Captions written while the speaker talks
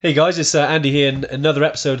Hey guys, it's Andy here in another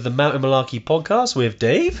episode of the Mountain Malarkey podcast with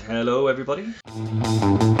Dave. Hello, everybody.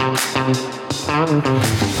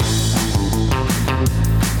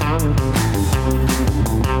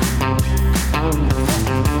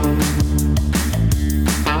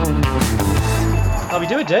 How we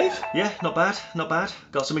doing, Dave? Yeah, not bad, not bad.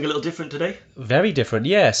 Got something a little different today. Very different,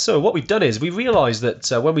 yeah. So what we've done is we realised that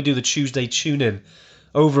when we do the Tuesday tune-in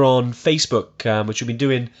over on Facebook, which we've been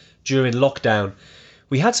doing during lockdown,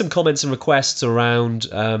 we had some comments and requests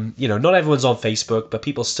around, not everyone's on Facebook, but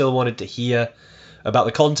people still wanted to hear about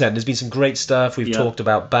the content. There's been some great stuff. We've talked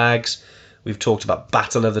about bags. We've talked about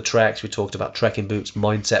battle of the treks. We've talked about trekking boots,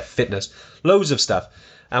 mindset, fitness, loads of stuff.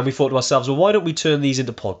 And we thought to ourselves, well, why don't we turn these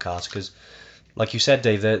into podcasts? Because, like you said,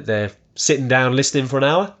 Dave, they're sitting down listening for an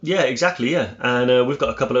hour. Yeah, exactly. Yeah, and we had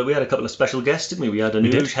a couple of special guests, didn't we? We had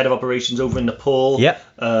Anuj, head of operations over in Nepal. Yeah.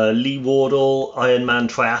 Lee Wardle, Ironman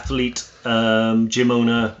triathlete, gym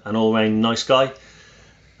owner, and all-round nice guy.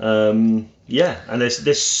 Yeah, and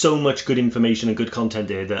there's so much good information and good content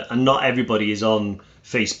there and not everybody is on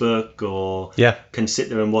Facebook or can sit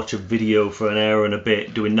there and watch a video for an hour and a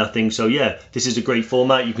bit doing nothing. So yeah, this is a great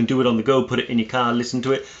format. You can do it on the go, put it in your car, listen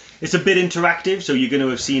to it. It's a bit interactive, so you're going to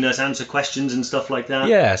have seen us answer questions and stuff like that.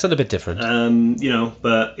 Yeah, it's a little bit different.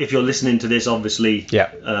 But if you're listening to this, obviously,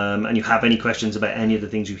 and you have any questions about any of the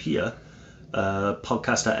things you hear,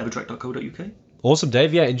 podcast@evertrek.co.uk. Awesome,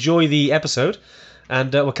 Dave. Yeah, enjoy the episode,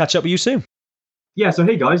 and we'll catch up with you soon. Yeah, so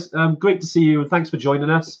hey guys, great to see you and thanks for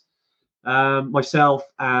joining us. Myself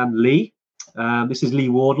and Lee. This is Lee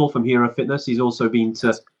Wardle from Hero Fitness. He's also been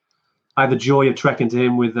to, I had the joy of trekking to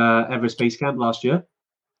him with Everest Base Camp last year.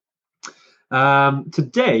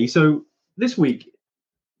 Today, so this week,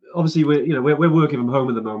 obviously we're working from home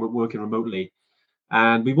at the moment, working remotely,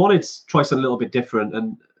 and we wanted to try something a little bit different.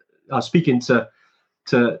 And I was speaking to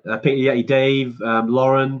Yeti Dave,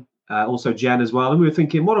 Lauren, also Jen as well, and we were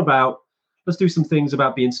thinking, what about let's do some things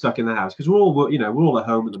about being stuck in the house, because we're all at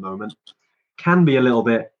home at the moment. Can be a little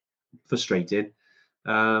bit frustrating.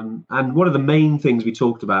 And one of the main things we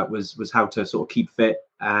talked about was how to sort of keep fit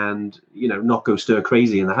and not go stir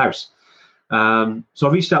crazy in the house. So I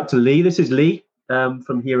reached out to Lee. This is Lee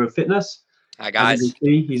from Hero Fitness. Hi guys.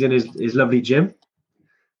 He's in his lovely gym.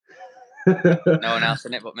 No one else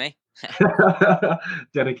in it but me.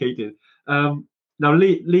 Dedicated. Now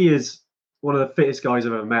Lee is one of the fittest guys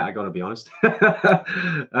I've ever met. I got to be honest.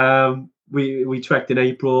 We trekked in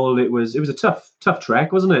April. It was a tough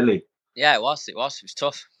trek, wasn't it, Lee? Yeah, it was. It was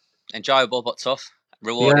tough, enjoyable but tough,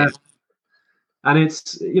 rewarding. Yeah. And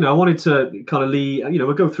it's I wanted to kind of Lee.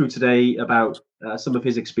 We'll go through today about some of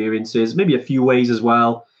his experiences, maybe a few ways as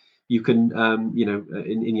well. You can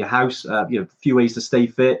in your house, a few ways to stay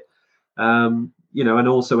fit. And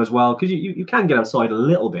also as well because you can get outside a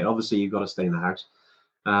little bit. Obviously, you've got to stay in the house.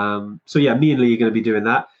 So yeah, me and Lee are going to be doing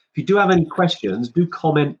that. If you do have any questions, do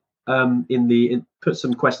comment put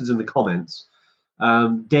some questions in the comments.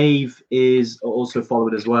 Dave is also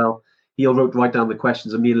following as well. He'll write down the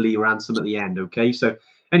questions immediately or answer them at the end. Okay, so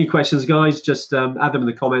any questions, guys, just add them in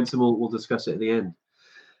the comments and we'll discuss it at the end.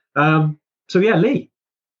 So yeah, Lee,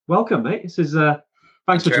 welcome, mate. This is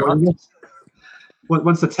thanks for joining us.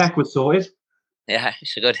 Once the tech was sorted. Yeah,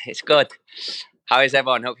 it's good. How is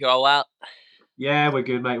everyone? Hope you're all well. Yeah, we're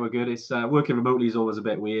good, mate. We're good. It's working remotely is always a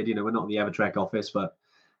bit weird. We're not in the Evertrek office, but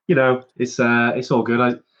it's all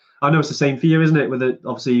good. I know it's the same for you, isn't it? With it,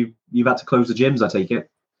 obviously you've had to close the gyms. I take it.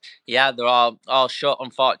 Yeah, they're all shut,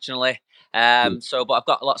 unfortunately. But I've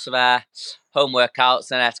got lots of home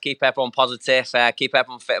workouts and to keep everyone positive, keep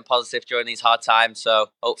everyone fit and positive during these hard times. So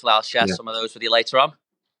hopefully I'll share some of those with you later on.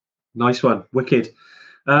 Nice one, wicked.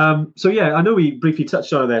 So yeah, I know we briefly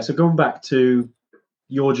touched on it there. So going back to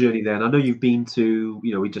your journey then, I know you've been to,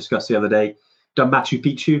 we discussed the other day, done Machu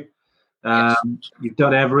Picchu, Yes. You've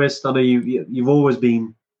done Everest. I know you've always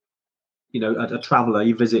been, a traveler.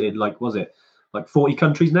 You visited, like 40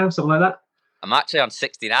 countries now, something like that? I'm actually on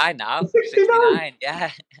 69 now. 69,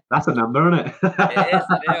 yeah. That's a number, isn't it? It is,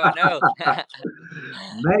 I know.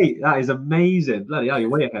 Mate, that is amazing. Bloody hell, you're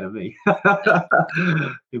way ahead of me.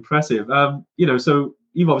 Impressive. So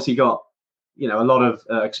you've obviously got, a lot of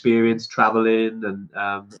experience traveling and,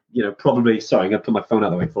 probably, sorry, I'm going to put my phone out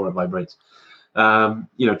of the way before it vibrates.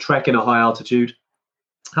 Trekking at high altitude.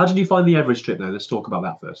 How did you find the Everest trip, though? Let's talk about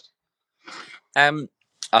that first.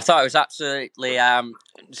 I thought it was absolutely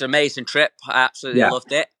it's an amazing trip. I absolutely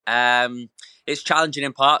loved it. It's challenging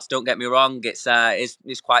in parts. Don't get me wrong.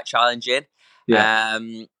 It's quite challenging. Yeah.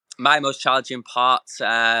 My most challenging part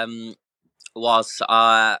was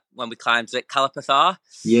when we climbed at Kalapathar.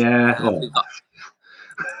 Yeah. We got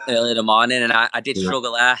early in the morning, and I did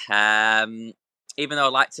struggle there. even though I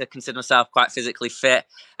like to consider myself quite physically fit,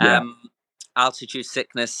 altitude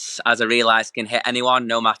sickness, as I realised, can hit anyone,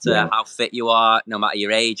 no matter how fit you are, no matter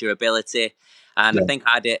your age, your ability. And I think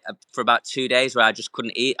I had it for about 2 days where I just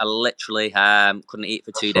couldn't eat. I literally couldn't eat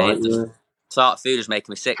for 2 days. The thought of food was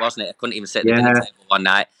making me sick, wasn't it? I couldn't even sit at the dinner table one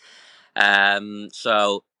night.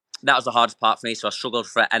 So that was the hardest part for me. So I struggled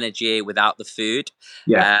for energy without the food.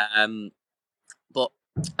 But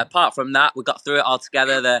apart from that, we got through it all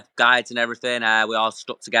together, the guides and everything. We all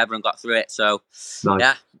stuck together and got through it. So,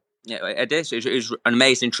 it is. It was an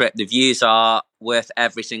amazing trip. The views are worth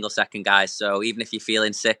every single second, guys. So even if you're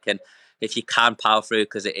feeling sick and if you can power through,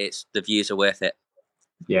 because it's the views are worth it.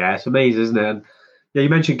 Yeah, it's amazing, isn't it? And you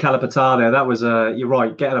mentioned Kala Patthar there. That was you're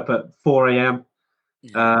right. Getting up at 4 a.m.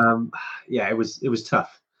 It was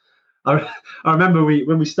tough. I remember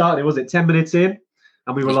when we started, was it 10 minutes in,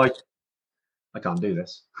 and we were like, I can't do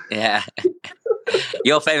this. Yeah.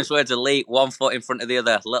 Your famous words are leap, 1 foot in front of the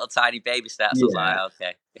other, little tiny baby steps. I was like,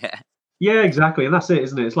 okay. Yeah, exactly. And that's it,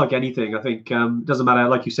 isn't it? It's like anything. I think it doesn't matter,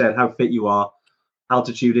 like you said, how fit you are.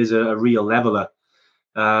 Altitude is a real leveler.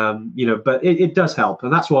 But it does help.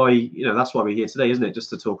 And that's why we're here today, isn't it? Just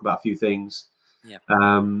to talk about a few things,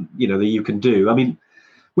 that you can do. I mean,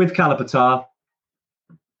 with Kala Patthar,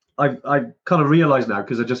 I kind of realised now,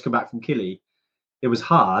 because I just come back from Kili, it was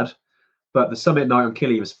hard. But the summit night on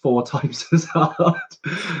Kili was 4 times as hard.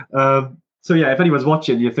 So if anyone's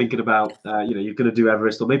watching, you're thinking about, you're going to do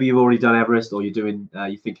Everest, or maybe you've already done Everest, or you're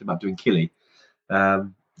thinking about doing Kili.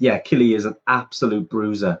 Kili is an absolute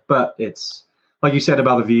bruiser. But it's like you said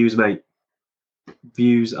about the views, mate.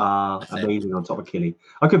 Views are amazing on top of Kili.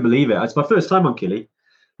 I couldn't believe it. It's my first time on Kili.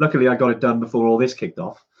 Luckily, I got it done before all this kicked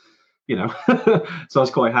off. So I was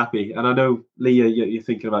quite happy. And I know, Lee, you're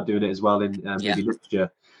thinking about doing it as well in maybe next year.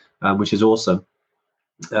 Which is awesome,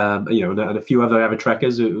 and a few other avid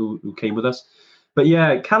trekkers who came with us. But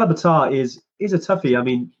Kala Patthar is a toughie. I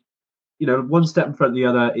mean, one step in front of the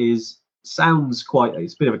other sounds quite.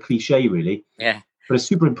 It's a bit of a cliche, really. Yeah. But it's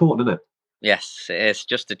super important, isn't it? Yes, it is.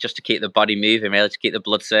 Just to keep the body moving, really, to keep the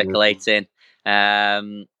blood circulating,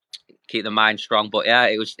 keep the mind strong. But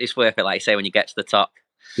it's worth it, like you say, when you get to the top.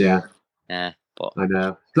 Yeah. Yeah. But I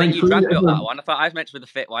know. I think you dragged me up that one. I thought I was meant to be the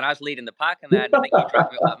fit one. I was leading the pack, and then I think you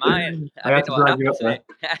dragged me up that mine. I didn't know what happened to me.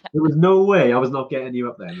 There was no way I was not getting you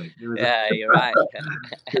up there, mate. You're right.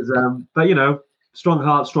 But strong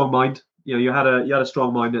heart, strong mind. You had a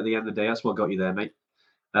strong mind at the end of the day. That's what got you there, mate.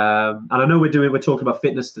 And I know we're talking about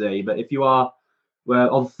fitness today, but if you are,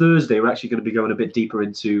 on Thursday, we're actually going to be going a bit deeper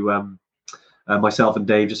into myself and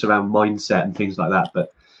Dave, just around mindset and things like that.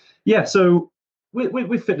 But so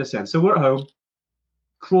with fitness then, so we're at home,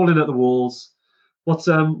 crawling at the walls. What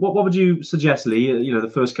would you suggest, Lee? The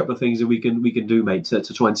first couple of things that we can do, mate, to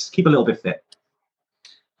try and keep a little bit fit.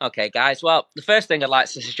 Okay, guys. Well, the first thing I'd like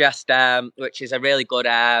to suggest, which is a really good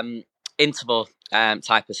interval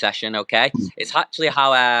type of session. Okay, it's actually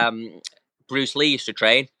how Bruce Lee used to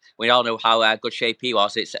train. We all know how good shape he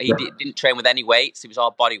was. He didn't train with any weights. It was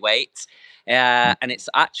all body weight. And it's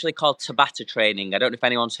actually called Tabata training. I don't know if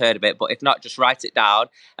anyone's heard of it, but if not, just write it down.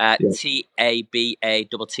 Tabata,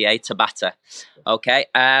 Tabata. Okay.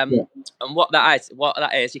 And what that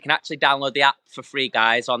is, you can actually download the app for free,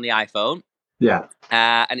 guys, on the iPhone. Yeah.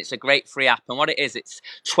 And it's a great free app. And what it is, it's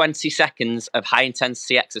 20 seconds of high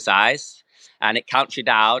intensity exercise, and it counts you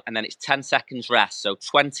down, and then it's 10 seconds rest. So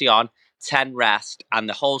 20 on, 10 rest, and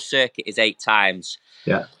the whole circuit is 8 times.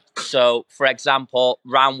 Yeah. So, for example,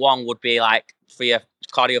 round 1 would be like, for your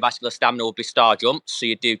cardiovascular stamina, would be star jumps. So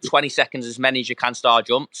you do 20 seconds, as many as you can star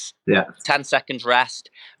jumps. Yeah. 10 seconds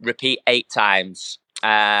rest, repeat 8 times.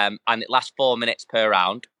 And it lasts 4 minutes per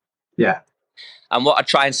round. Yeah. And what I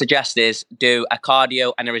try and suggest is do a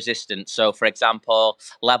cardio and a resistance. So, for example,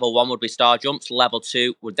 level 1 would be star jumps. Level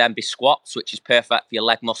 2 would then be squats, which is perfect for your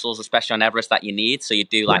leg muscles, especially on Everest, that you need. So you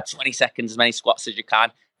do 20 seconds, as many squats as you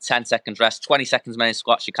can, 10 seconds rest, 20 seconds, as many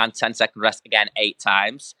squats you can, 10 seconds rest, again, 8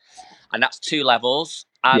 times. And that's 2 levels.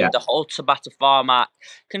 And the whole Tabata format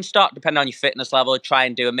can start, depending on your fitness level, try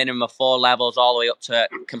and do a minimum of 4 levels all the way up to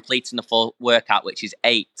completing the full workout, which is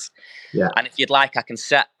 8. Yeah. And if you'd like, I can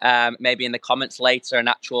set maybe in the comments later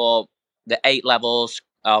the 8 levels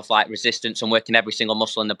of like resistance and working every single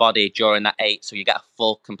muscle in the body during that 8. So you get a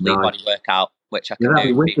full, complete body workout, which I can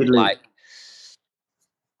do. People like.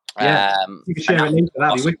 You can share it later.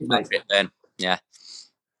 That'd be wicked, mate. Yeah.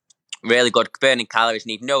 Really good. Burning calories,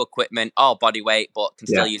 need no equipment, all body weight, but can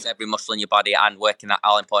still use every muscle in your body and working that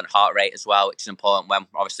all-important heart rate as well, which is important when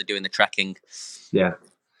obviously doing the trekking. Yeah.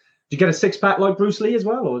 Did you get a 6-pack like Bruce Lee as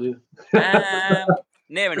well, or do you?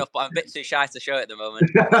 Near enough, but I'm a bit too shy to show it at the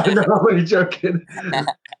moment. No, I'm only joking.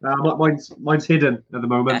 Mine's hidden at the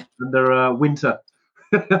moment under winter.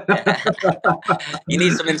 You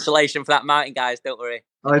need some insulation for that mountain, guys. Don't worry.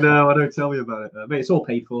 I know. Tell me about it, mate. It's all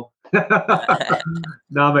paid for.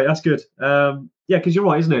 No, mate, that's good. Yeah, because you're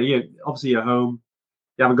right, isn't it? Obviously you're home.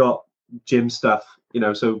 You haven't got gym stuff,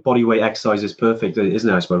 so body weight exercise is perfect, isn't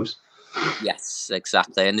it? I suppose. Yes,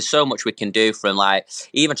 exactly. And there's so much we can do from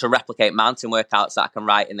even to replicate mountain workouts that I can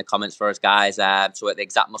write in the comments for us guys to work the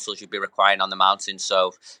exact muscles you'd be requiring on the mountain.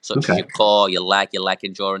 So such as your core, your leg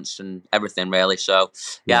endurance and everything really. So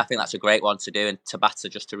I think that's a great one to do. And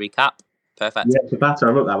Tabata, just to recap. Perfect. Yeah, Tabata,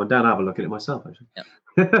 I wrote that one down. I have a look at it myself actually.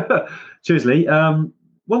 Yep. Cheers, Lee.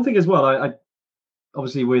 One thing as well, I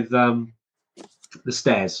obviously with the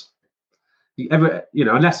stairs.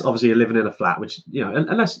 Unless obviously you're living in a flat, which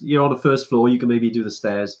unless you're on the first floor, you can maybe do the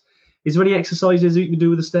stairs. Is there any exercises you can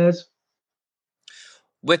do with the stairs?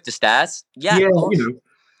 With the stairs, yeah,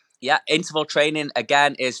 yeah. Interval training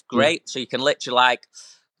again is great, so you can literally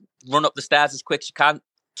run up the stairs as quick as you can,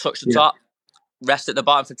 touch the top, rest at the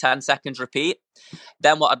bottom for 10 seconds, repeat.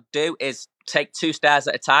 Then what I'd do is take 2 stairs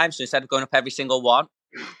at a time. So instead of going up every single one,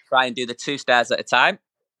 try and do the 2 stairs at a time.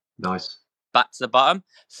 Nice. Back to the bottom.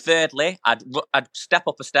 Thirdly, I'd step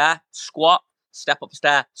up a stair, squat, step up a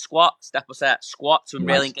stair, squat, step up a stair, squat to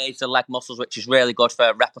really engage the leg muscles, which is really good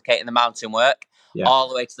for replicating the mountain work all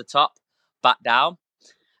the way to the top, back down.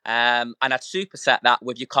 And I'd superset that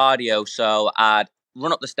with your cardio. So I'd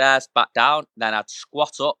run up the stairs, back down, then I'd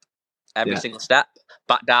squat up every single step,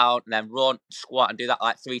 back down, and then run, squat, and do that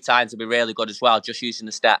 3 times. It'd be really good as well, just using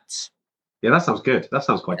the steps. Yeah, that sounds good. That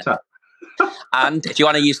sounds quite tough. And if you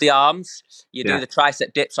want to use the arms, you do the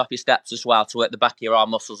tricep dips off your steps as well to work the back of your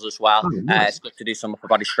arm muscles as well. Nice. It's good to do some upper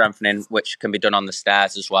body strengthening, which can be done on the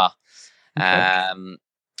stairs as well. Okay.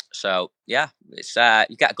 So it's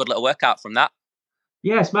you get a good little workout from that.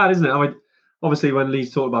 Yeah, it's mad, isn't it? I mean, obviously, when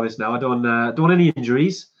Lee's talking about this now, I don't want any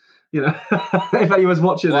injuries. If anyone's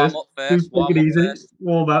watching this, take it easy.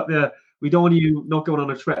 Warm up. Yeah, we don't want you not going on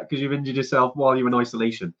a trek because you've injured yourself while you're in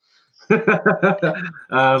isolation. So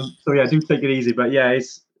do take it easy, but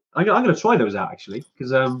I'm going to try those out actually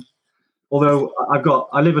because although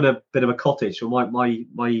I live in a bit of a cottage, so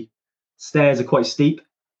my stairs are quite steep.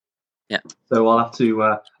 Yeah. So I'll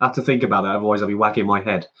have to think about that, otherwise I'll be wagging my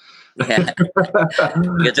head. Yeah.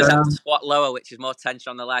 You just have to squat lower, which is more tension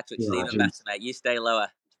on the legs, which is even better, mate. You stay lower.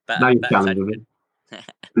 Now you're challenging me.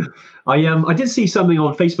 I did see something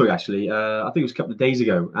on Facebook actually. I think it was a couple of days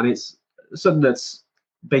ago, and it's something that's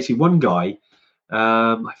basically one guy,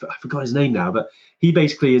 I forgot his name now, but he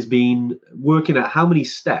basically has been working at how many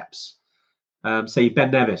steps, say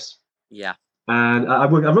Ben Nevis. Yeah. And I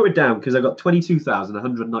wrote it down because I got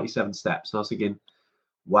 22,197 steps. And I was thinking,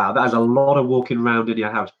 wow, that is a lot of walking around in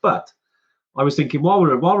your house. But I was thinking, while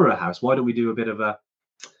we're at a house, why don't we do a bit of a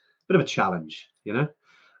challenge, And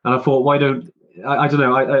I thought, why don't I don't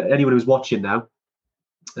know, anyone who's watching now,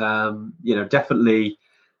 definitely.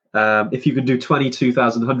 If you can do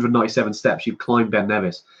 22,197 steps, you've climbed Ben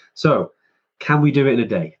Nevis. So, can we do it in a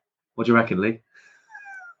day? What do you reckon, Lee?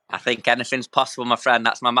 I think anything's possible, my friend.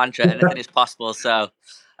 That's my mantra. Anything is possible. So,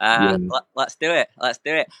 let's do it. Let's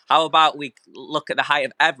do it. How about we look at the height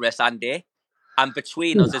of Everest, Andy? And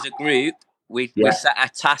between us as a group, we set a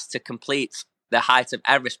task to complete the height of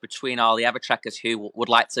Everest between all the Evertrekkers who would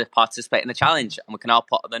like to participate in the challenge. And we can all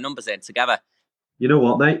put the numbers in together. You know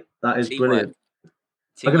what, mate? That is brilliant.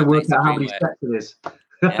 I'm going to work out how many steps it is.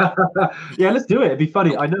 Yeah, let's do it. It'd be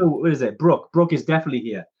funny. I know, what is it? Brooke is definitely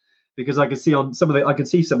here because I can see some of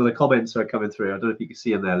the comments are coming through. I don't know if you can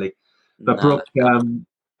see them there, Lee. But Brooke,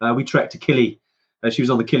 we trekked to Killy. She was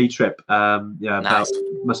on the Killy trip. Nice.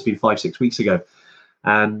 Must have been 5-6 weeks ago.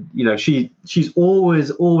 And she's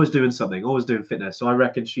always doing something, always doing fitness. So I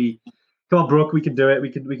reckon come on, Brooke, we can do it. We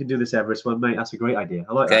can do this Everest one, mate. That's a great idea.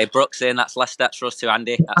 I like that. Okay, Brooke's in. That's less steps for us too,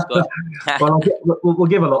 Andy. That's good. Well, we'll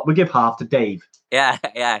give a lot. We'll give half to Dave. Yeah,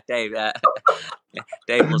 Dave.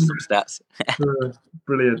 Dave loves some steps.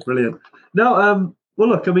 Brilliant. No, well,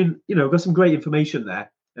 look, I mean, we've got some great information there.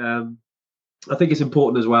 I think it's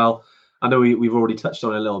important as well. I know we've already touched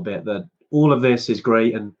on it a little bit that all of this is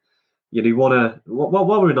great, and you want to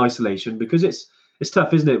while we're in isolation because it's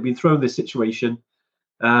tough, isn't it? We've been thrown in this situation.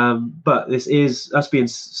 But this is us being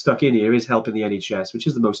stuck in here is helping the NHS, which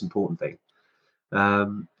is the most important thing.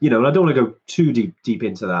 And I don't want to go too deep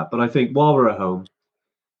into that, but I think while we're at home,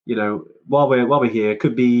 while we're here, it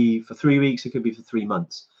could be for 3 weeks, it could be for 3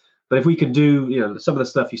 months. But if we can do, some of the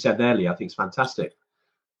stuff you said earlier, I think it's fantastic.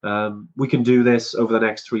 We can do this over the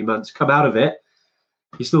next 3 months, come out of it,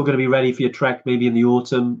 you're still going to be ready for your trek maybe in the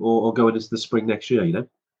autumn or going into the spring next year, you know?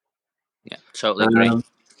 Yeah, totally agree.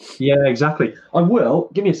 Yeah, exactly. I will.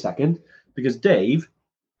 Give me a second, because Dave,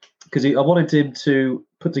 I wanted him to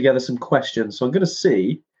put together some questions. So I'm going to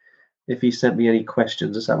see if he sent me any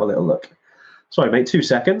questions. Let's have a little look. Sorry, mate. 2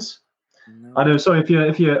 seconds. No. I know. Sorry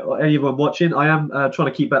if you're anyone watching. I am trying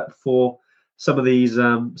to keep up for some of these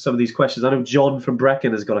questions. I know John from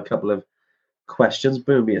Brecon has got a couple of questions.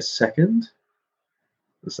 Boom, me a second.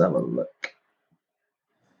 Let's have a look.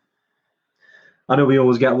 I know we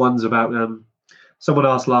always get ones about. Someone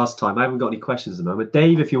asked last time. I haven't got any questions at the moment.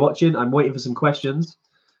 Dave, if you're watching, I'm waiting for some questions.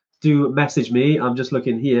 Do message me. I'm just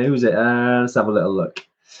looking here. Who's it? Let's have a little look.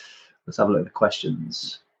 Let's have a look at the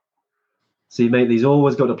questions. See, mate, these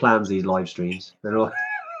always go to plans, these live streams. They're all...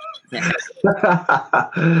 Let's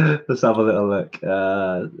have a little look.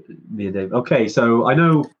 Me and Dave. Okay, so I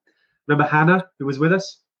know, remember Hannah, who was with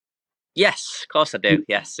us? Yes, of course I do.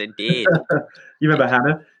 Yes, indeed. You remember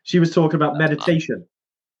Hannah? She was talking about meditation.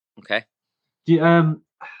 Okay. Do you,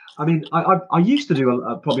 I mean, I used to do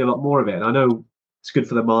probably a lot more of it. And I know it's good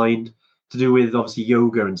for the mind, to do with obviously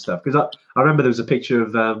yoga and stuff. Because I remember there was a picture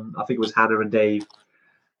of, I think it was Hannah and Dave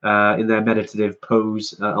in their meditative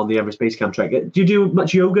pose on the Everest Base Camp trek. Do you do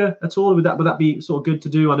much yoga at all? Would that be sort of good to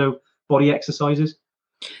do? I know body exercises.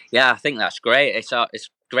 Yeah, I think that's great. It's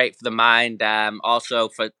great for the mind. Also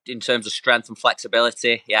in terms of strength and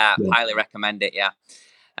flexibility. Yeah, highly recommend it. Yeah.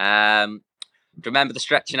 Do you remember the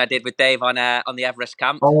stretching I did with Dave on the Everest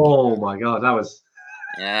camp? Oh my God, that was.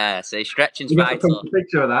 Yeah, so stretching's vital. A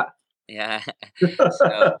picture of that. Yeah.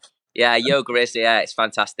 So, yeah, yoga is, it's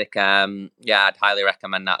fantastic. Yeah, I'd highly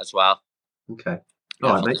recommend that as well. Okay.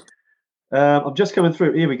 All right, mate. I'm just coming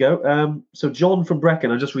through. Here we go. So John from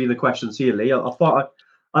Brecon, I'm just reading the questions here, Lee.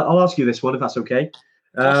 I'll ask you this one if that's okay.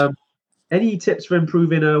 Any tips for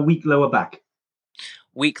improving a weak lower back?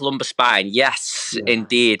 Weak lumbar spine, yes,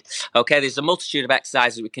 indeed. Okay, there's a multitude of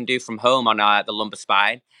exercises we can do from home on the lumbar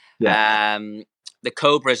spine. Yeah. The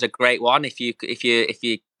Cobra is a great one. If you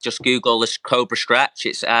just Google this Cobra stretch,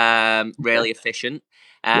 it's really efficient.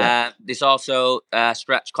 There's also a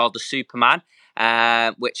stretch called the Superman,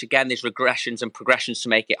 which again, there's regressions and progressions to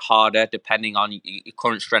make it harder depending on your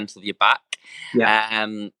current strength of your back. Yeah.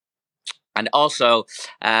 And also,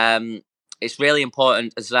 it's really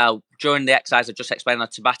important as well. During the exercise I just explained on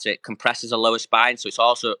Tabata, it compresses the lower spine, so it's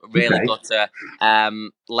also really good to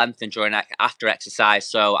lengthen during after exercise.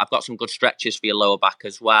 So I've got some good stretches for your lower back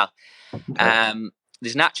as well. Okay.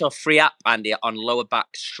 There's an actual free app, Andy, on lower back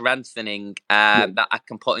strengthening that I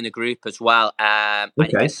can put in the group as well. And you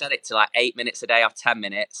can set it to like 8 minutes a day or 10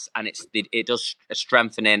 minutes, and it does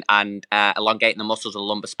strengthening and elongating the muscles of the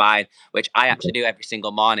lumbar spine, which I actually do every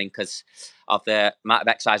single morning because of the amount of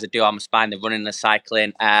exercise I do on my spine, the running, the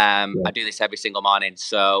cycling. I do this every single morning.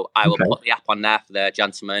 So I will put the app on there for the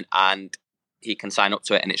gentleman, and he can sign up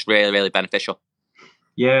to it, and it's really, really beneficial.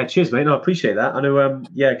 Yeah, cheers, mate. No, I appreciate that. I know,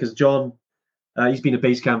 because John... he's been at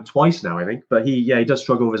base camp twice now, I think, but he does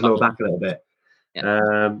struggle with his lower back a little bit.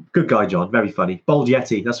 Yeah. Good guy, John. Very funny. Bald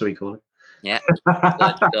Yeti, that's what we call it. Yeah,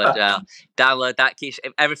 good. Download that. Keeps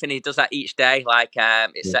everything he does that each day. Like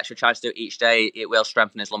it's extra tries to do it each day. It will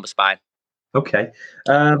strengthen his lumbar spine. Okay.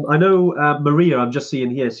 I know Maria. I'm just seeing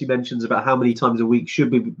here. She mentions about how many times a week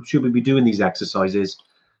should we be doing these exercises,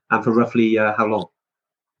 and for roughly how long?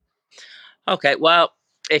 Okay. Well,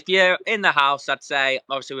 if you're in the house, I'd say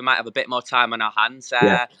obviously we might have a bit more time on our hands.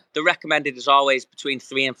 The recommended is always between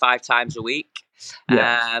 3 and 5 times a week.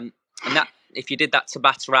 And that, if you did that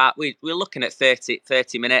Tabata, we're looking at 30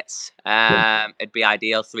 minutes. It'd be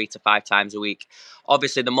ideal 3 to 5 times a week.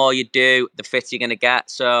 Obviously, the more you do, the fitter you're going to get.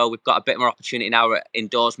 So we've got a bit more opportunity now. We're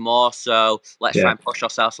indoors more. So let's try and push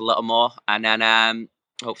ourselves a little more. And then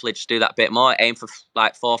hopefully just do that a bit more. Aim for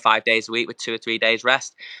like 4 or 5 days a week with 2 or 3 days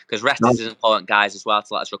rest, because rest is important, guys, as well,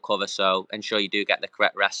 to let us recover. So ensure you do get the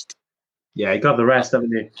correct rest. Yeah, you got the rest,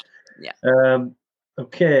 haven't you? Yeah.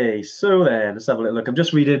 Okay, so then let's have a little look. I'm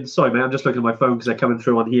just reading. Sorry, mate. I'm just looking at my phone because they're coming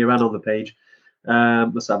through on here and on the page.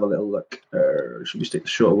 Let's have a little look. Should we stick to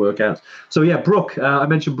shorter workouts? So yeah, Brooke. I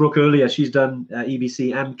mentioned Brooke earlier. She's done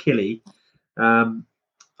EBC and Killy.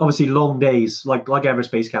 Obviously, long days, like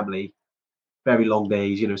Everest Base Camp, Lee. Very long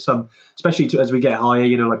days, some, especially as we get higher,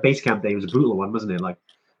 like base camp day was a brutal one, wasn't it? Like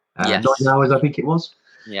 9 hours, I think it was.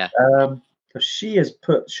 Yeah. She has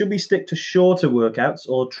put, should we stick to shorter workouts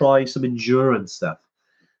or try some endurance stuff?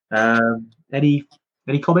 Any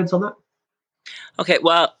comments on that? Okay,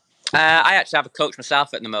 well, I actually have a coach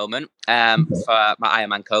myself at the moment for my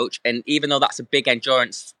Ironman coach. And even though that's a big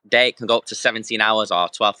endurance day, it can go up to 17 hours or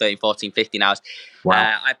 12, 13, 14, 15 hours.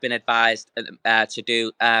 Wow. I've been advised to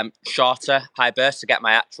do shorter high bursts to get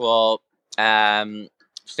my actual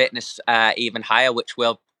fitness even higher, which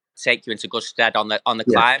will take you into good stead on the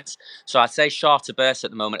climbs. So I'd say shorter bursts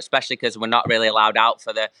at the moment, especially because we're not really allowed out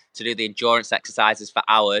to do the endurance exercises for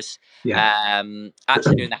hours.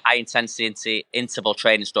 Actually doing the high intensity interval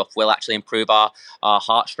training stuff will actually improve our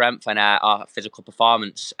heart strength and our physical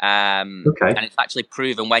performance. And it's actually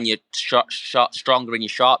proven when you're stronger in your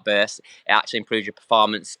short bursts, it actually improves your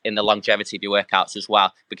performance in the longevity of your workouts as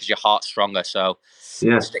well, because your heart's stronger. So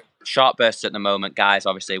short bursts at the moment, guys,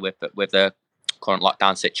 obviously with the current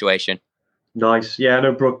lockdown situation. Nice. Yeah, I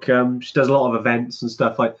know Brooke, she does a lot of events and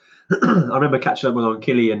stuff. Like I remember catching up with her on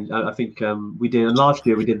Killy, and I think we did, and last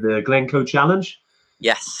year we did the Glencoe Challenge.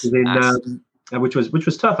 Yes. Which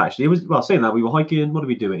was tough, actually. It was, well, saying that, we were hiking, what did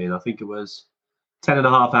we do it in? I think it was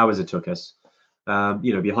 10.5 hours it took us.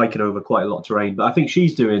 Be hiking over quite a lot of terrain. But I think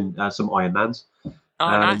she's doing some Ironmans. Oh,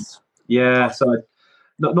 nice. Yeah, so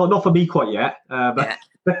not for me quite yet. But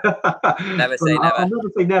never say never. I'll never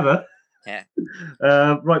say never. Yeah.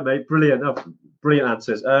 Right, mate. Brilliant. Brilliant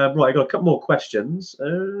answers. Right, I got a couple more questions.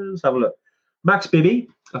 Let's have a look. Max Bibby,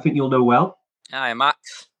 I think you'll know well. Hi,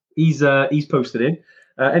 Max. He's posted in.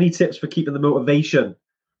 Any tips for keeping the motivation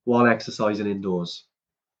while exercising indoors?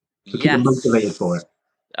 So keep them motivated for it.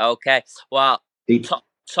 Okay. Well,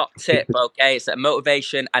 top tip, okay, is that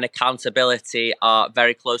motivation and accountability are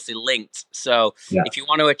very closely linked. So if you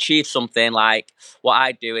want to achieve something, like what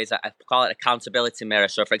I do is I call it accountability mirror.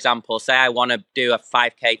 So for example, say I want to do a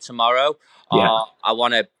 5K tomorrow, or I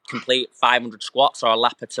want to complete 500 squats or a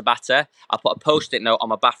lap of Tabata, I'll put a post-it note on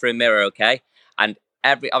my bathroom mirror, okay? And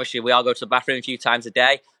obviously we all go to the bathroom a few times a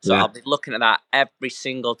day, so I'll be looking at that every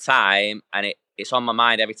single time, and it's on my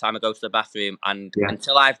mind every time I go to the bathroom. And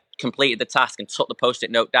until I've completed the task and took the post-it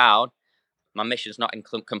note down, my mission's not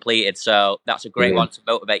completed. So that's a great one to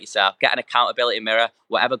motivate yourself. Get an accountability mirror,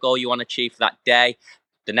 whatever goal you want to achieve for that day,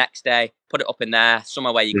 the next day, put it up in there,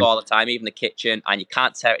 somewhere where you go all the time, even the kitchen, and you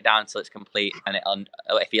can't tear it down until it's complete. And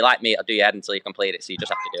if you like me, it'll do your head until you complete it. So you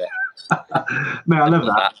just have to do it. Man, I love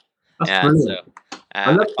that. That's brilliant.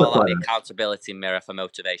 I call that the accountability mirror for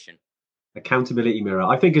motivation. Accountability mirror.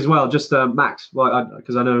 I think as well, just Max,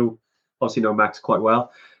 because I obviously know Max quite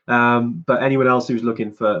well. But anyone else who's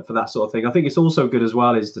looking for that sort of thing, I think it's also good as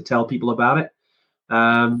well is to tell people about it.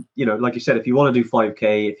 Like you said, if you want to do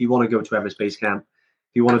 5K, if you want to go to Everest Base Camp,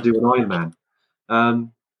 if you want to do an Ironman,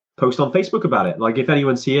 post on Facebook about it. Like if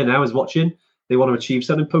anyone's here now is watching, they want to achieve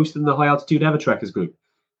something, post in the High Altitude Ever Trekkers group.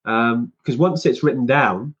 Because once it's written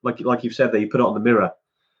down, like you've said there, you put it on the mirror.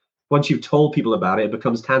 Once you've told people about it, it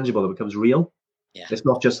becomes tangible. It becomes real. Yeah. It's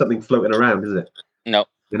not just something floating around, is it? No.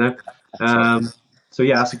 So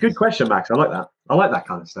yeah, that's a good question, Max. I like that. I like that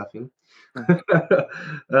kind of stuff. Cheers,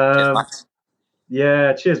 Max.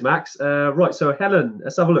 Yeah, cheers, Max. Right, so Helen,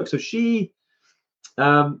 let's have a look. So she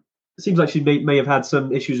seems like she may have had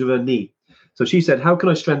some issues with her knee. So she said, "How can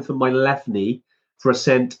I strengthen my left knee for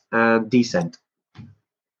ascent and descent?"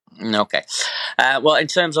 Okay. Well, in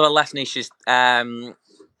terms of her left knee, she's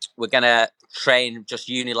we're going to train just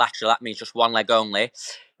unilateral. That means just one leg only.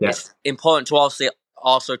 Yes. It's important to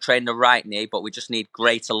also train the right knee, but we just need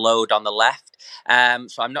greater load on the left.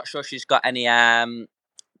 So I'm not sure she's got any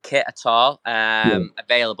kit at all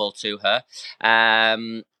available to her.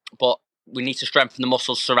 But we need to strengthen the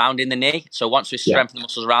muscles surrounding the knee. So once we strengthen the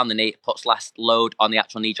muscles around the knee, it puts less load on the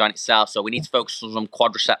actual knee joint itself. So we need to focus on some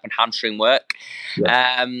quadricep and hamstring work.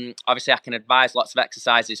 Yeah. Obviously, I can advise lots of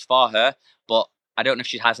exercises for her, but I don't know if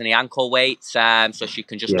she has any ankle weights, so she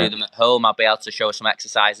can just do them at home. I'll be able to show her some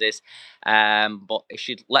exercises. But if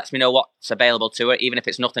she lets me know what's available to her, even if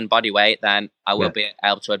it's nothing body weight, then I will be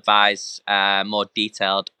able to advise more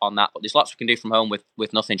detailed on that. But there's lots we can do from home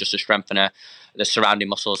with nothing, just to strengthen the surrounding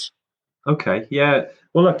muscles. Okay, yeah.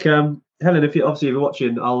 Well, look, Helen, if you're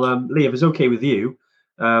watching, I'll Lee, if it's okay with you,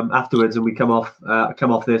 afterwards, and we come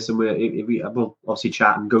off this, and we'll obviously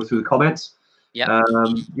chat and go through the comments. Yeah.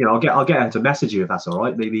 I'll get her to message you if that's all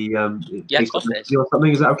right. Maybe Facebook or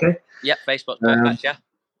something. Is that okay? Yeah, Facebook. Perfect. Yeah.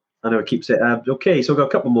 I know it keeps it. Okay, so I've got a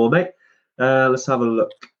couple more, mate. Let's have a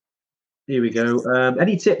look. Here we go.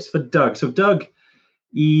 Any tips for Doug? So Doug,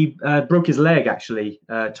 he broke his leg actually,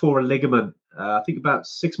 tore a ligament. I think about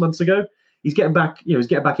 6 months ago. He's getting back. He's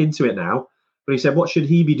getting back into it now. But he said, what should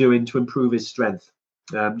he be doing to improve his strength?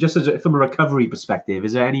 Just from a recovery perspective,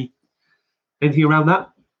 is there anything around that?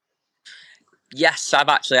 Yes, I've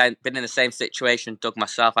actually been in the same situation, Doug,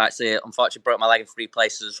 myself. I actually, unfortunately, broke my leg in 3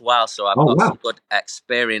 places as well, so I've got some good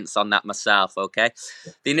experience on that myself, okay?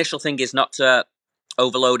 The initial thing is not to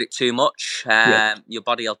overload it too much. Your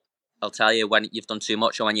body will tell you when you've done too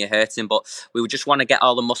much or when you're hurting, but we would just want to get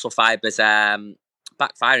all the muscle fibres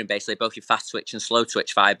backfiring, basically, both your fast twitch and slow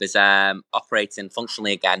twitch fibres operating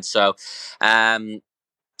functionally again. So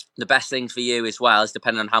the best thing for you as well is,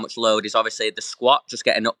 depending on how much load, is obviously the squat, just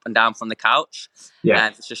getting up and down from the couch,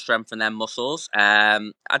 to strengthen them muscles.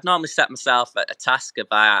 I'd normally set myself a task of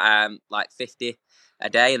like 50 a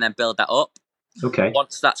day and then build that up. Okay.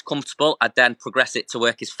 Once that's comfortable, I'd then progress it to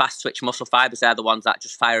work his fast twitch muscle fibers. They're the ones that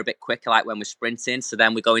just fire a bit quicker, like when we're sprinting. So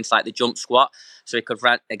then we go into like the jump squat. So he could,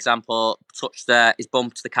 for example, touch his bum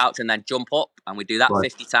to the couch and then jump up, and we do that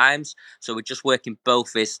 50 times. So we're just working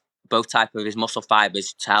both type of his muscle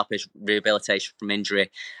fibers to help his rehabilitation from injury.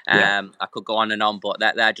 I could go on and on, but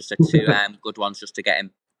they're just the two good ones just to get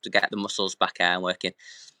the muscles back working.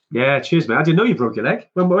 Yeah, cheers, mate. I didn't know you broke your leg.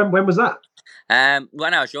 When was that?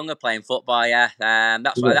 When I was younger, playing football.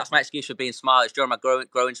 That's my excuse for being small. It's during my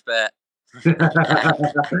growing spurt.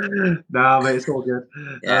 Nah, mate, it's all good.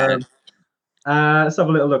 Let's have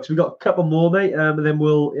a little look. So we've got a couple more, mate, and then I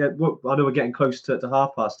know we're getting close to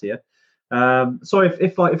 5:30 here. So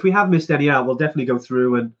if we have missed any out, we'll definitely go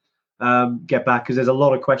through and get back, because there's a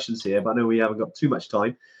lot of questions here, but I know we haven't got too much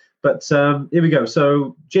time. But here we go.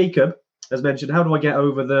 So Jacob has mentioned, how do I get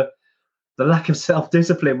over the lack of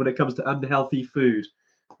self-discipline when it comes to unhealthy food?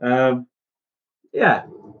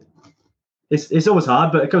 It's always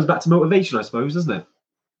hard, but it comes back to motivation, I suppose, doesn't it?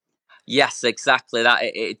 Yes, exactly that.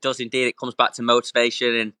 It does indeed. It comes back to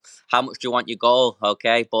motivation and how much do you want your goal,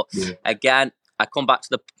 okay? But again, I come back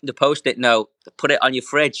to the Post-it note. Put it on your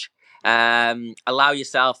fridge. Allow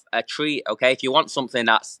yourself a treat, okay? If you want something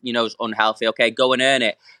that's, is unhealthy, okay, go and earn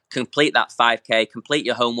it. Complete that 5K, complete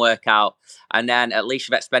your home workout, and then at least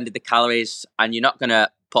you've expended the calories and you're not going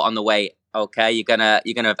to put on the weight, okay? You're gonna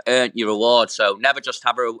have earned your reward. So never just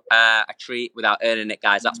have a treat without earning it,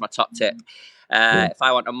 guys. That's my top tip. If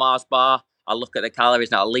I want a Mars bar, I'll look at the calories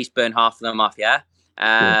and I'll at least burn half of them off,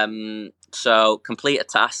 So complete a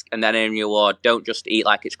task and then earn your reward. Don't just eat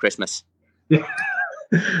like it's Christmas. Yeah.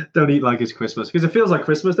 Don't eat like it's Christmas, because it feels like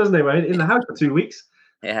Christmas, doesn't it? Right, in the house for 2 weeks.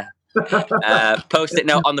 Yeah. Post-it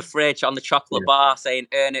note on the fridge, on the chocolate bar, saying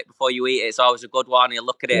 "earn it before you eat it." It's always a good one. You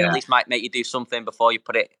look at it, at least might make you do something before you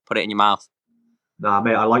put it in your mouth. Nah,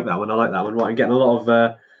 mate, I like that one. Right, I'm getting a lot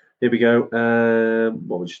of. Here we go.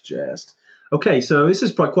 What would you suggest? Okay, so this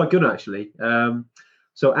is quite good actually.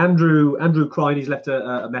 So Andrew Crine, he's left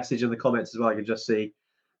a message in the comments as well. I can just see.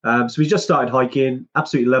 So he's just started hiking,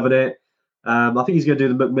 absolutely loving it. I think he's going to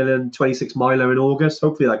do the Macmillan 26 miler in August.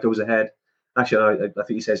 Hopefully that goes ahead. Actually, I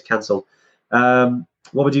think he says cancel. What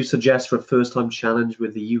would you suggest for a first-time challenge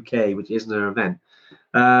with the UK, which isn't an event?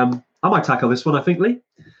 I might tackle this one, I think, Lee.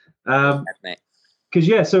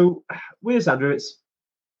 Because, so with Andrew, it's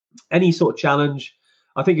any sort of challenge.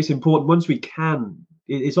 I think it's important once we can.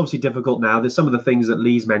 It's obviously difficult now. There's some of the things that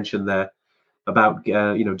Lee's mentioned there about,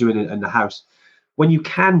 doing it in the house. When you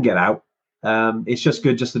can get out, it's just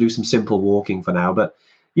good just to do some simple walking for now. But,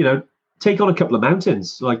 take on a couple of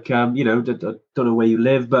mountains. Like, I don't know where you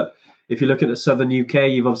live, but if you look at the southern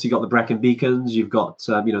UK, you've obviously got the Brecon Beacons, you've got,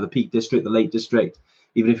 the Peak District, the Lake District.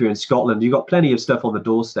 Even if you're in Scotland, you've got plenty of stuff on the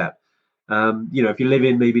doorstep. If you live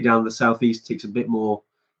in maybe down the southeast, it takes a bit more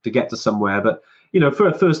to get to somewhere. But, for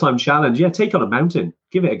a first-time challenge, take on a mountain.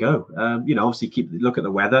 Give it a go. Obviously look at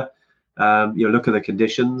the weather, look at the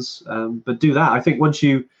conditions. But do that. I think once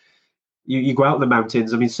you go out in the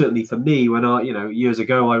mountains, I mean, certainly for me, when years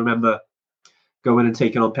ago, I remember going and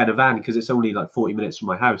taking on Pen y Fan, because it's only like 40 minutes from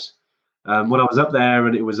my house. When I was up there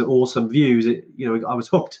and it was awesome views, I was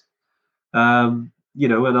hooked. And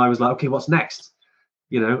I was like, okay, what's next?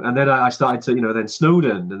 And then I started to, then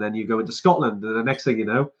Snowdon, and then you go into Scotland, and the next thing you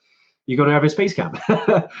know, you go to Everest Base Camp.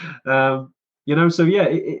 So in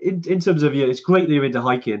terms of it's great that you're into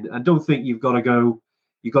hiking, and don't think you've got to go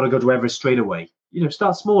to Everest straight away.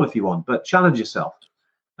 Start small if you want, but challenge yourself,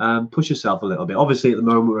 push yourself a little bit. Obviously, at the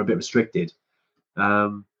moment, we're a bit restricted.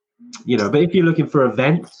 But if you're looking for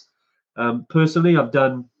events, personally, I've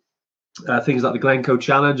done things like the Glencoe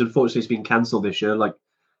Challenge. Unfortunately, it's been cancelled this year, like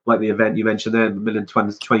the event you mentioned there, Macmillan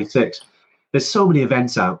 26. There's so many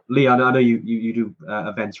events out. Lee, I know you do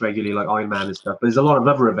events regularly, like Ironman and stuff, but there's a lot of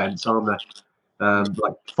other events, aren't there?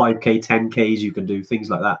 Like 5K, 10Ks you can do, things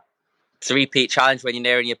like that. 3-peak challenge when you're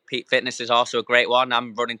nearing your peak fitness is also a great one.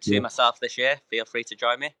 I'm running 2 myself this year. Feel free to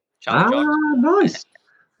join me. Nice.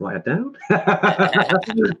 write it down.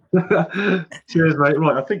 Cheers, mate.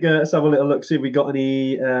 Right, I think let's have a little look, see if we got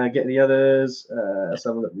any, get any others. Let's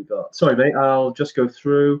have a look. We got. Sorry, mate. I'll just go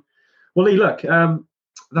through. Well, Lee, look,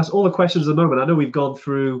 that's all the questions at the moment. I know we've gone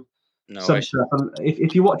through some stuff. And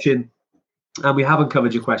if you're watching and we haven't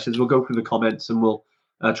covered your questions, we'll go through the comments and we'll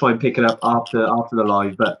try and pick it up after the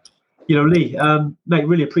live. But Lee, mate,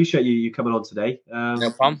 really appreciate you coming on today.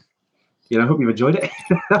 No problem. I hope you've enjoyed it.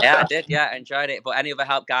 Yeah, I did. Yeah, I enjoyed it. But any other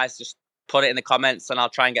help, guys, just put it in the comments and I'll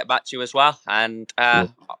try and get back to you as well. And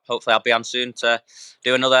hopefully I'll be on soon to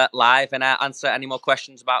do another live and answer any more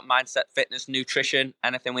questions about mindset, fitness, nutrition,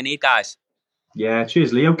 anything we need, guys. Yeah,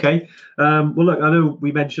 cheers, Lee. Okay. Well, look, I know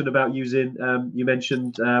we mentioned about using, you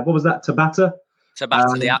mentioned, what was that, Tabata?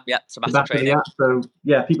 Tabata, the app, yeah. Tabata training. The app. So,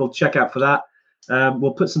 yeah, people check out for that.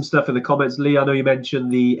 We'll put some stuff in the comments. Lee, I know you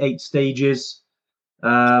mentioned the 8 stages.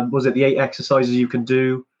 Was it the 8 exercises you can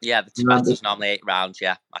do? Yeah, the Tabata's normally 8 rounds,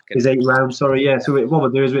 yeah. Is 8 rounds, sorry, yeah. So what we'll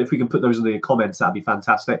do is if we can put those in the comments, that'd be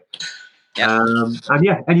fantastic. Yeah. And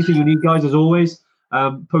yeah, anything you need, guys, as always,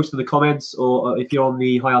 post in the comments, or if you're on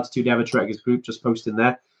the High Altitude Ever Trekkers group, just post in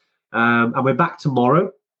there. And we're back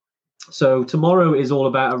tomorrow. So tomorrow is all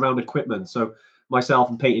around equipment. So myself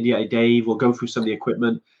and Peyton Yeti Dave will go through some of the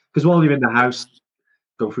equipment, because while you're in the house,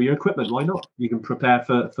 go through your equipment. Why not? You can prepare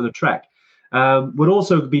for the trek. We'll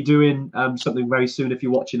also be doing something very soon if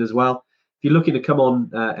you're watching as well. If you're looking to come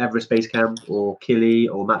on Everest Base Camp or Kili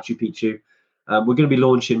or Machu Picchu, we're going to be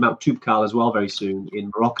launching Mount Toubkal as well very soon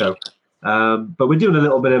in Morocco. But we're doing a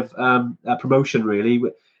little bit of promotion, really.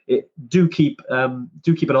 Do keep an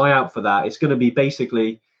eye out for that. It's going to be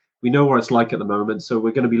basically, we know what it's like at the moment, so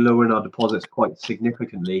we're going to be lowering our deposits quite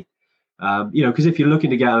significantly. Because if you're looking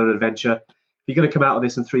to get on an adventure, you're going to come out of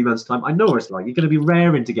this in 3 months' time. I know what it's like. You're going to be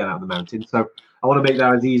raring to get out of the mountain. So I want to make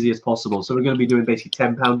that as easy as possible. So we're going to be doing basically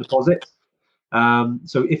 £10 deposits.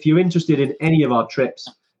 So if you're interested in any of our trips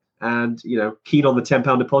and, keen on the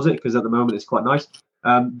 £10 deposit, because at the moment it's quite nice,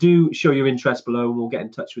 do show your interest below and we'll get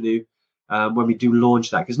in touch with you when we do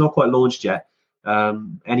launch that, because it's not quite launched yet.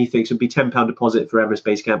 Anything, so it'd be £10 deposit for Everest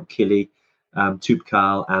Base Camp, Kili,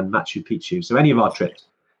 Toubkal and Machu Picchu. So any of our trips.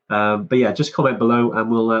 But yeah, just comment below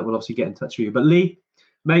and we'll obviously get in touch with you. But Lee,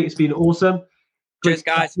 mate, it's been awesome. Cheers,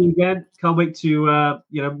 guys. See you again. Can't wait to,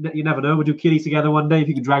 you never know. We'll do Kili together one day if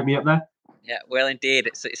you can drag me up there. Yeah, well, indeed.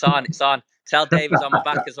 It's on. Tell Dave he's on my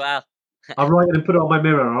back as well. I'll write it and put it on my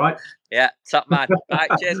mirror, all right? Yeah, top man. Right,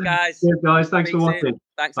 cheers, guys. Cheers, guys. Thanks for watching.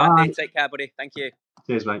 Thanks, Andy. Take care, buddy. Thank you.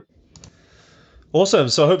 Cheers, mate. Awesome.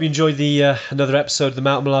 So I hope you enjoyed the another episode of the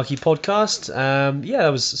Mountain Malarkey podcast.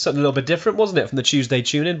 That was something a little bit different, wasn't it, from the Tuesday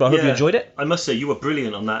tune-in? But I hope you enjoyed it. I must say, you were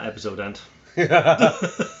brilliant on that episode, Ant.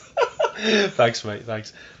 Thanks, mate.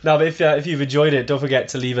 Thanks. Now, if you've enjoyed it, don't forget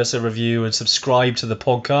to leave us a review and subscribe to the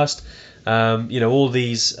podcast. All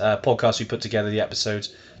these podcasts we put together, the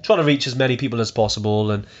episodes, trying to reach as many people as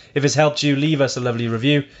possible. And if it's helped you, leave us a lovely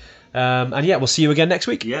review. We'll see you again next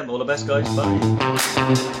week. Yeah, all the best, guys. Bye.